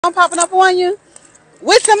I'm popping up on you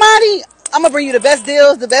with somebody, I'm gonna bring you the best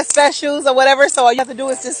deals, the best specials, or whatever. So all you have to do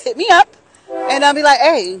is just hit me up, and I'll be like,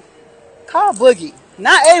 "Hey, call Boogie,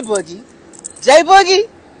 not a Boogie, J Boogie."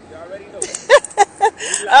 You already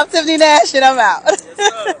know. I'm Tiffany Nash, and I'm out. Yes,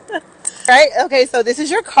 sir. Right? Okay. So this is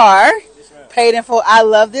your car, Yes, ma'am. paid in full. I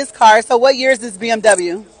love this car. So what year is this BMW?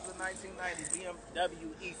 This is a 1990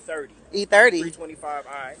 BMW E30 E30.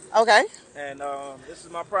 325i, Okay. and this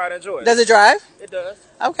is my pride and joy. Does it drive? It does.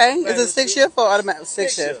 Okay. Is it Manual stick shift. shift or automatic? Stick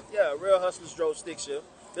Stick shift. shift. Yeah, real hustlers drove stick shift.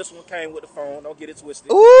 This one came with the phone. Don't get it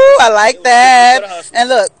twisted. Ooh, I It like was strictly for that. the hustlers. And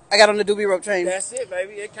look, I got on the doobie rope train. That's it,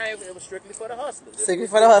 baby. It was strictly for the hustlers. Strictly If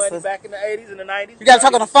for the we did hustlers. money back in the 80s and the 90s. You got to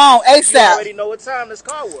talk on the phone You ASAP. already know what time this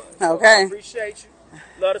car was. So Okay. I appreciate you.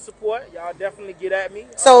 Love the support. Y'all definitely get at me.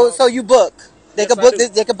 So you book. They Yes, could I book do. this.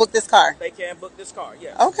 They could book this car. They can book this car,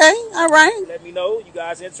 yes. Okay. All right. Let me know. You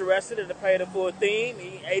guys interested in the paid in full theme,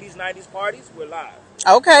 80s, 90s parties? We're live.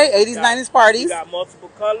 Okay. 80s, 90s We parties. got multiple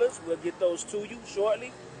colors. We'll get those to you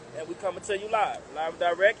shortly. And we coming to you live. Live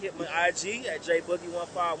direct. Hit my IG at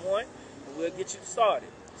jboogie151 and we'll get you started.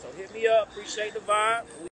 So hit me up. Appreciate the vibe.